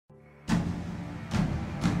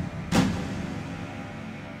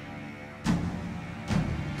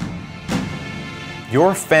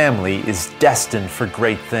Your family is destined for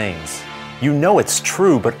great things. You know it's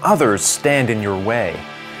true, but others stand in your way.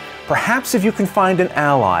 Perhaps if you can find an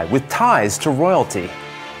ally with ties to royalty,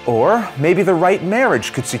 or maybe the right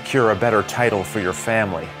marriage could secure a better title for your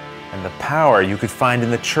family. And the power you could find in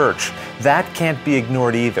the church, that can't be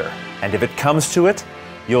ignored either. And if it comes to it,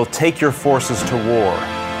 you'll take your forces to war,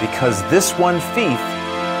 because this one fief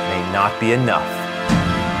may not be enough.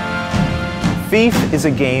 Fief is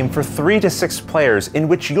a game for 3 to 6 players in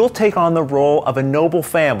which you'll take on the role of a noble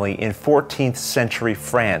family in 14th century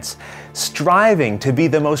France, striving to be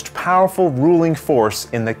the most powerful ruling force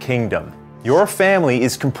in the kingdom. Your family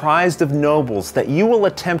is comprised of nobles that you will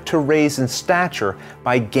attempt to raise in stature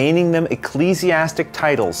by gaining them ecclesiastic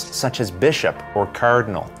titles such as bishop or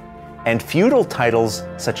cardinal, and feudal titles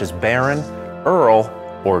such as baron, earl,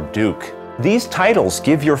 or duke. These titles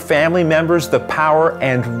give your family members the power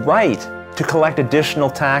and right to collect additional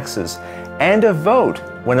taxes, and a vote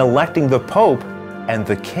when electing the Pope and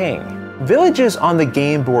the King. Villages on the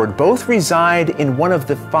game board both reside in one of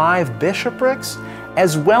the 5 bishoprics,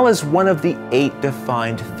 as well as one of the 8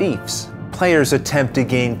 defined fiefs. Players attempt to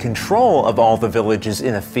gain control of all the villages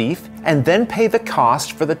in a fief, and then pay the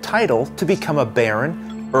cost for the title to become a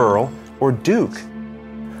baron, earl, or duke.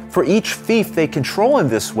 For each fief they control in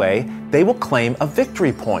this way, they will claim a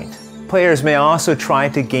victory point. Players may also try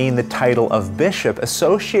to gain the title of bishop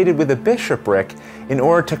associated with a bishopric in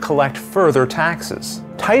order to collect further taxes.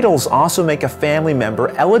 Titles also make a family member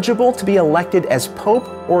eligible to be elected as pope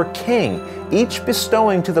or king, each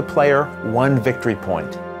bestowing to the player 1 victory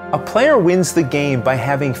point. A player wins the game by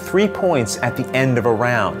having 3 points at the end of a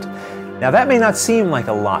round. Now that may not seem like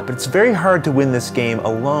a lot, but it's very hard to win this game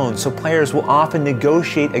alone, so players will often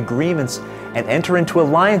negotiate agreements and enter into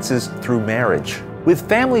alliances through marriage. With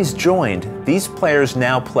families joined, these players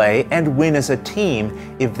now play and win as a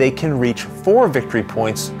team if they can reach 4 victory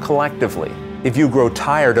points collectively. If you grow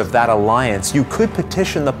tired of that alliance, you could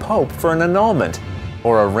petition the Pope for an annulment,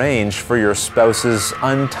 or arrange for your spouse's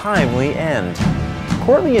untimely end.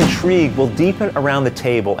 Courtly intrigue will deepen around the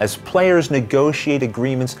table as players negotiate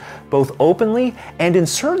agreements both openly and, in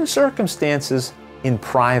certain circumstances, in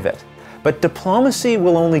private. But diplomacy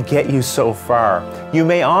will only get you so far. You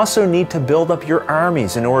may also need to build up your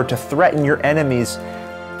armies in order to threaten your enemies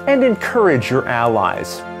and encourage your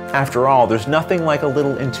allies. After all, there's nothing like a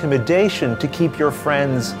little intimidation to keep your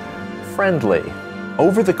friends friendly.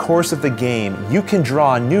 Over the course of the game, you can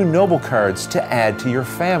draw new noble cards to add to your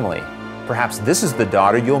family. Perhaps this is the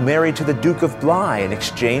daughter you'll marry to the Duke of Bly in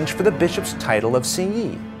exchange for the bishop's title of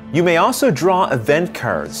Signy. You may also draw event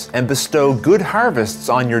cards and bestow good harvests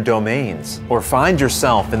on your domains, or find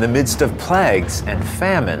yourself in the midst of plagues and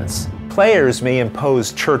famines. Players may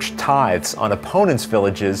impose church tithes on opponents'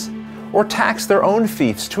 villages, or tax their own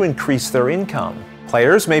fiefs to increase their income.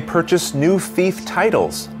 Players may purchase new fief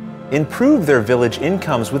titles, improve their village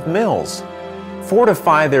incomes with mills,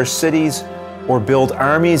 fortify their cities, or build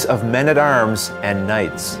armies of men-at-arms and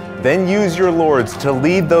knights. Then use your lords to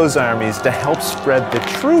lead those armies to help spread the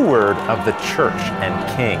true word of the church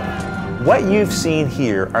and king. What you've seen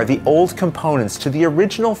here are the old components to the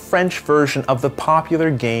original French version of the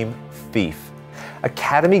popular game Fief.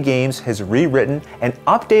 Academy Games has rewritten and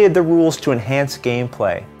updated the rules to enhance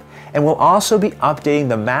gameplay, and will also be updating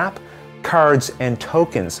the map, cards, and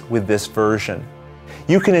tokens with this version.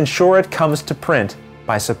 You can ensure it comes to print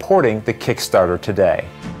by supporting the Kickstarter today.